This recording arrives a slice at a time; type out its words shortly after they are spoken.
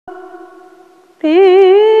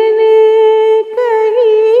तेने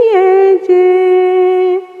कहिए जे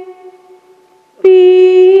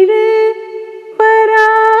पीर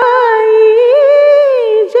पराई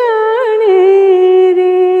जाने रे।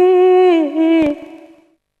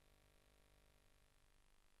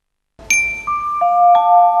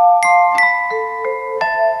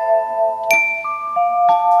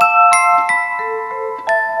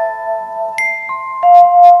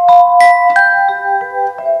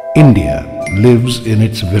 India lives in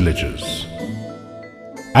its villages.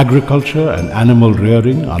 Agriculture and animal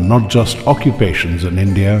rearing are not just occupations in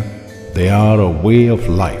India, they are a way of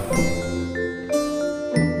life.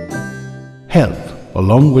 Health,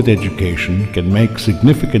 along with education, can make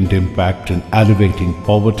significant impact in alleviating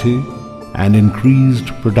poverty and increased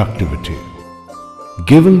productivity.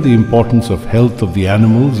 Given the importance of health of the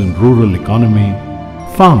animals in rural economy,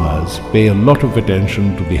 farmers pay a lot of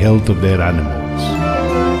attention to the health of their animals.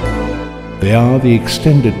 They are the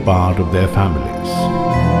extended part of their families.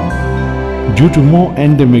 Due to more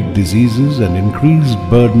endemic diseases and increased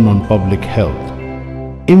burden on public health,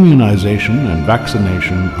 immunization and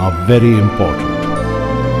vaccination are very important.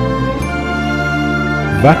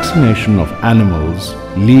 Vaccination of animals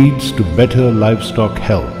leads to better livestock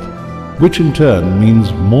health, which in turn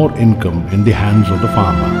means more income in the hands of the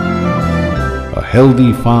farmer. A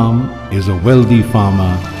healthy farm is a wealthy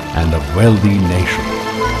farmer and a wealthy nation.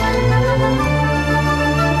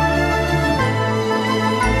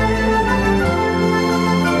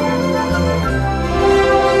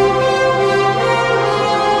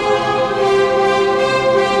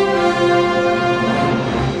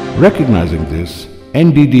 Recognizing this,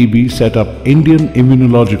 NDDB set up Indian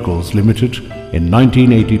Immunologicals Limited in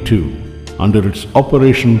 1982 under its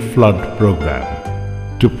Operation Flood program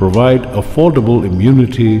to provide affordable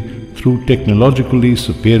immunity through technologically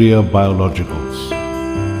superior biologicals.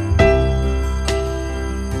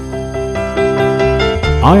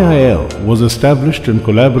 IIL was established in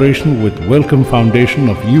collaboration with Wellcome Foundation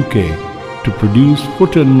of UK to produce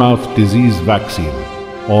foot and mouth disease vaccine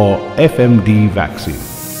or FMD vaccine.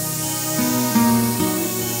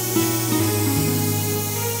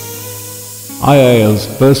 IIL's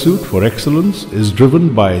pursuit for excellence is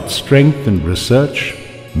driven by its strength in research,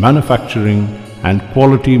 manufacturing and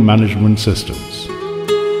quality management systems.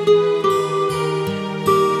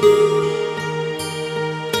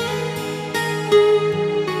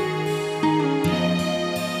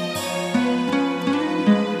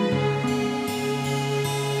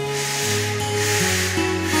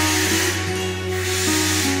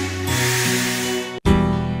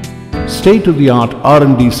 State-of-the-art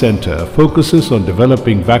R&D center focuses on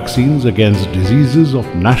developing vaccines against diseases of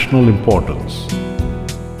national importance.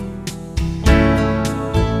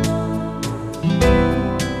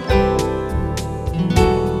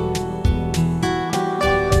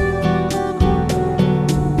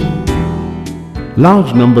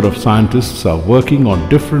 Large number of scientists are working on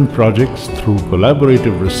different projects through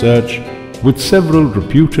collaborative research with several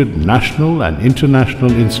reputed national and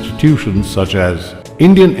international institutions such as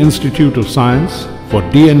Indian Institute of Science for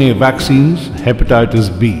DNA Vaccines, Hepatitis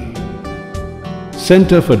B,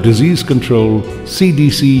 Center for Disease Control,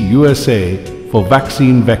 CDC USA for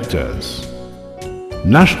Vaccine Vectors,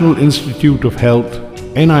 National Institute of Health,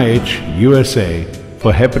 NIH USA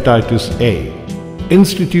for Hepatitis A,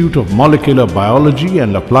 Institute of Molecular Biology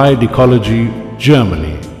and Applied Ecology,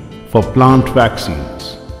 Germany for plant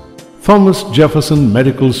vaccines, Thomas Jefferson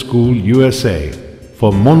Medical School, USA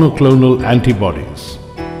for monoclonal antibodies,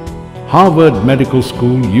 Harvard Medical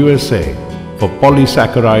School, USA for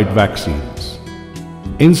polysaccharide vaccines,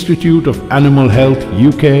 Institute of Animal Health,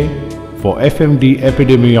 UK for FMD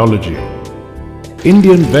epidemiology,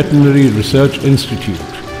 Indian Veterinary Research Institute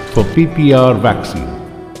for PPR vaccine,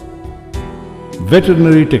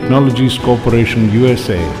 Veterinary Technologies Corporation,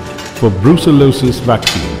 USA for brucellosis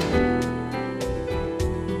vaccine.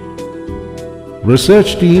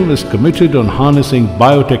 Research team is committed on harnessing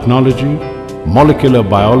biotechnology, molecular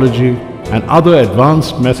biology and other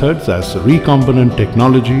advanced methods as recombinant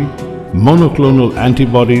technology, monoclonal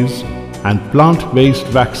antibodies and plant-based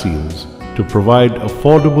vaccines to provide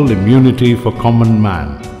affordable immunity for common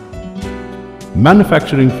man.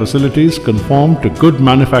 Manufacturing facilities conform to good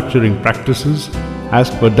manufacturing practices as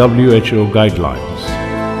per WHO guidelines.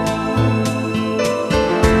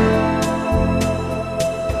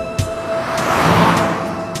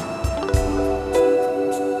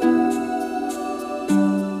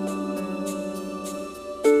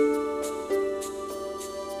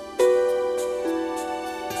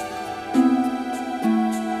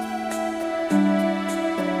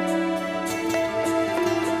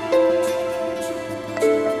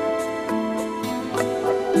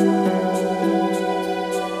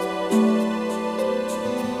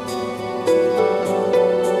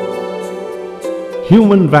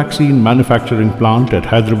 human vaccine manufacturing plant at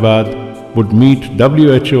Hyderabad would meet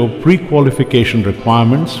WHO pre-qualification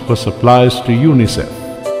requirements for supplies to UNICEF.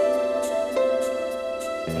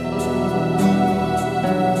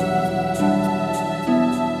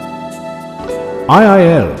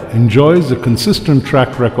 IIL enjoys a consistent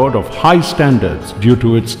track record of high standards due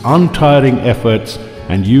to its untiring efforts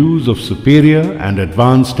and use of superior and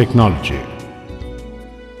advanced technology.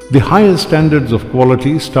 The highest standards of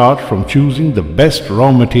quality start from choosing the best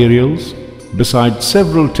raw materials, besides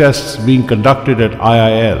several tests being conducted at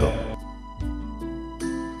IIL.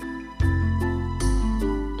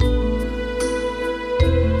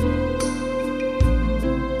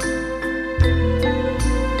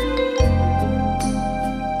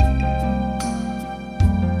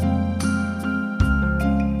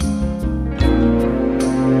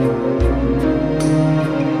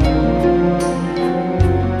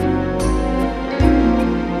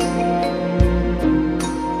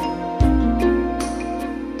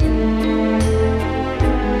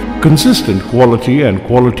 Consistent quality and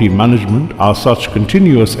quality management are such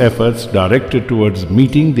continuous efforts directed towards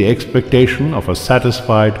meeting the expectation of a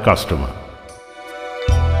satisfied customer.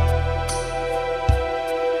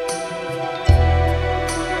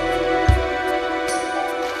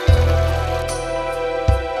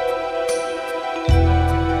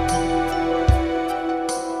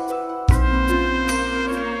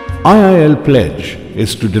 IIL pledge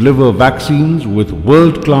is to deliver vaccines with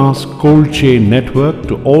world-class cold chain network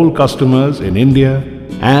to all customers in India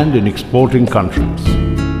and in exporting countries.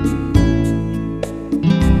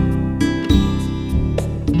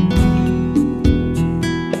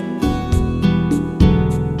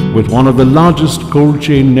 With one of the largest cold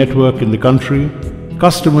chain network in the country,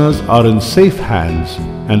 customers are in safe hands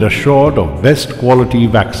and assured of best quality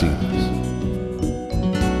vaccines.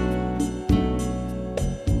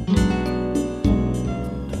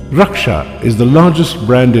 Raksha is the largest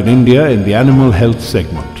brand in India in the animal health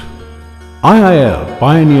segment. IIL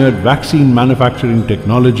pioneered vaccine manufacturing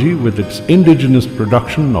technology with its indigenous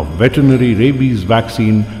production of veterinary rabies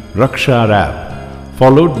vaccine Raksha Rab,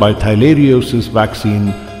 followed by theileriosis vaccine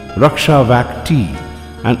Raksha Vac T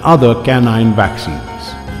and other canine vaccines.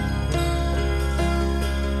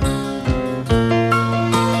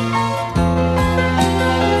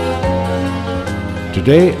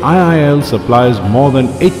 Today, IIL supplies more than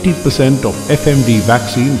 80% of FMD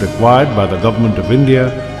vaccine required by the Government of India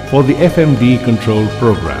for the FMD control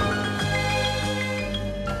program.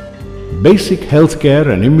 Basic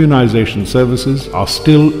healthcare and immunization services are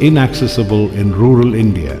still inaccessible in rural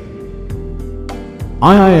India.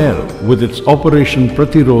 IIL, with its Operation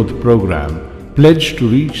Pratirodh program, pledged to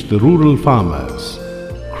reach the rural farmers,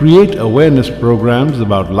 create awareness programs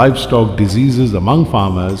about livestock diseases among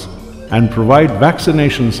farmers, and provide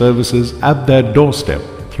vaccination services at their doorstep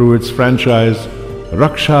through its franchise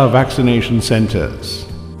Raksha Vaccination Centers.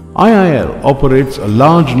 IIL operates a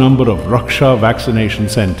large number of Raksha Vaccination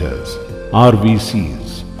Centers,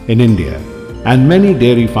 RVCs, in India, and many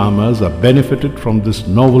dairy farmers are benefited from this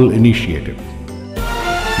novel initiative.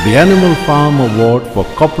 The Animal Farm Award for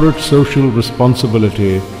Corporate Social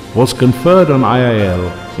Responsibility was conferred on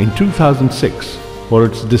IIL in 2006 for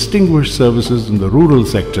its distinguished services in the rural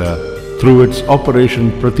sector through its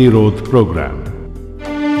Operation Pratirodh program.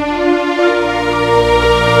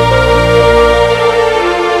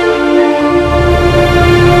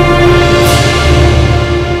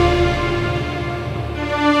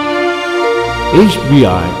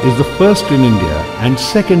 HBI is the first in India and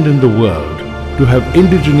second in the world to have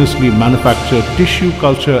indigenously manufactured tissue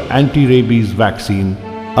culture anti-rabies vaccine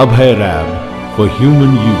Abhay Rab for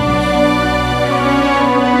human use.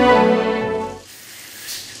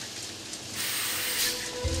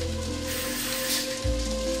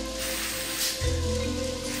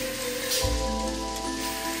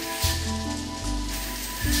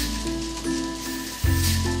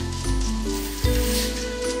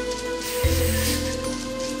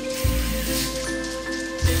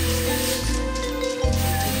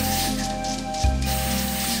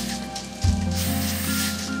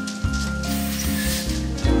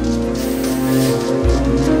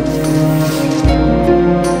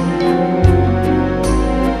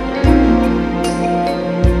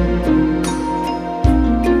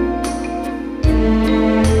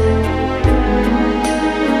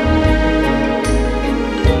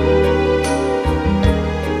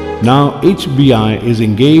 Now, HBI is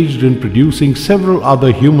engaged in producing several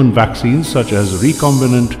other human vaccines such as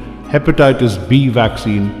recombinant hepatitis B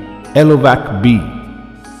vaccine, Elovac B,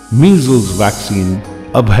 measles vaccine,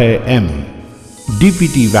 Abhay M,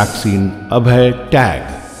 DPT vaccine, Abhay TAG,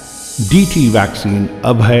 DT vaccine,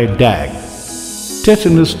 Abhay DAG,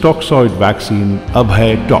 tetanus toxoid vaccine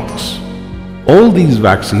Abhay Tox. All these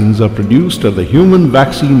vaccines are produced at the human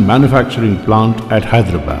vaccine manufacturing plant at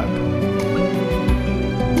Hyderabad.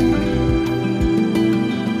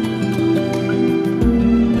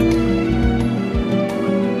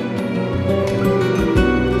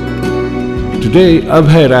 Today,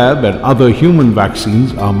 Heydrabad and other human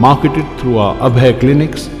vaccines are marketed through our Abhay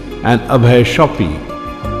clinics and Abhay Shoppe,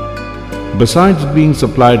 besides being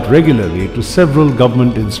supplied regularly to several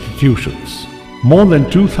government institutions. More than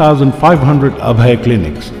 2,500 Abhay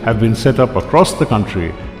clinics have been set up across the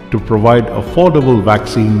country to provide affordable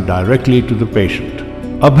vaccine directly to the patient.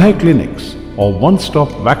 Abhay clinics, or one-stop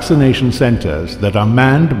vaccination centers that are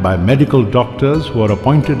manned by medical doctors who are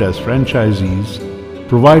appointed as franchisees,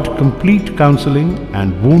 provide complete counseling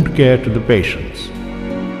and wound care to the patients.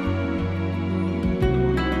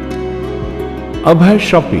 Abhay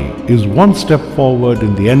Shoppe is one step forward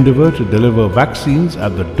in the endeavor to deliver vaccines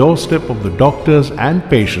at the doorstep of the doctors and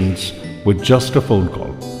patients with just a phone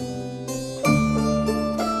call.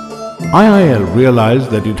 IIL realized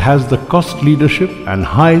that it has the cost leadership and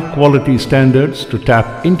high quality standards to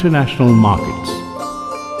tap international markets.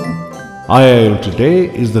 IIL today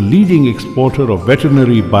is the leading exporter of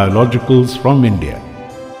veterinary biologicals from India.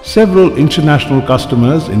 Several international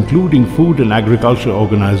customers, including Food and Agriculture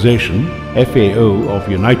Organization (FAO) of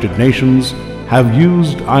United Nations, have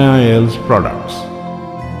used IIL's products.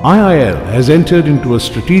 IIL has entered into a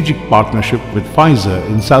strategic partnership with Pfizer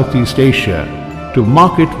in Southeast Asia to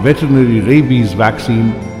market veterinary rabies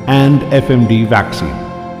vaccine and FMD vaccine.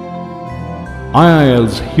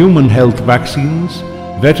 IIL's human health vaccines,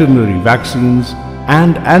 veterinary vaccines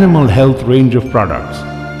and animal health range of products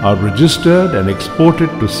are registered and exported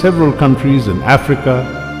to several countries in Africa,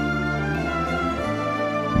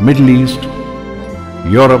 Middle East,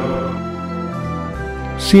 Europe,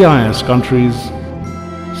 CIS countries,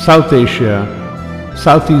 South Asia,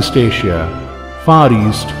 Southeast Asia, Far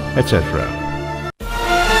East, etc.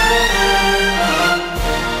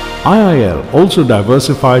 IIL also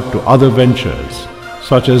diversified to other ventures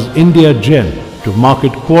such as India Gen to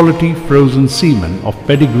market quality frozen semen of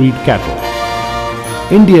pedigreed cattle.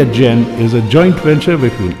 India Gen is a joint venture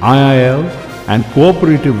between IIL and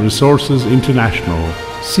Cooperative Resources International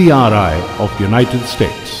 (CRI) of United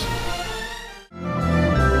States.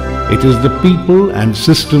 It is the people and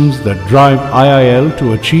systems that drive IIL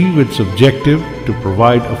to achieve its objective to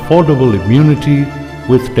provide affordable immunity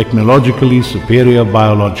with technologically superior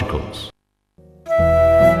biologicals.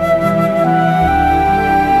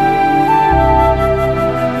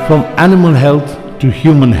 From animal health to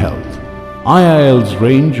human health, IIL's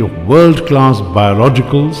range of world-class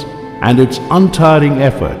biologicals and its untiring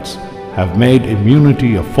efforts have made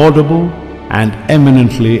immunity affordable and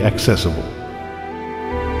eminently accessible.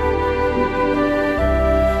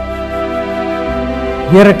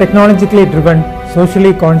 We are a technologically driven,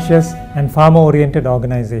 socially conscious and farmer-oriented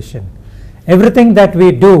organization. Everything that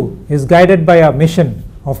we do is guided by our mission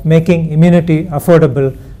of making immunity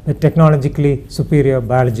affordable with technologically superior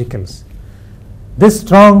biologicals. This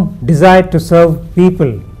strong desire to serve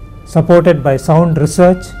people, supported by sound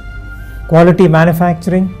research, quality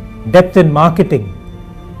manufacturing, depth in marketing,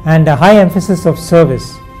 and a high emphasis of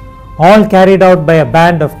service, all carried out by a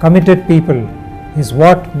band of committed people, is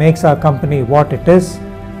what makes our company what it is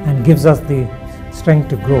and gives us the strength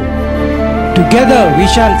to grow. Together we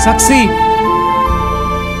shall succeed.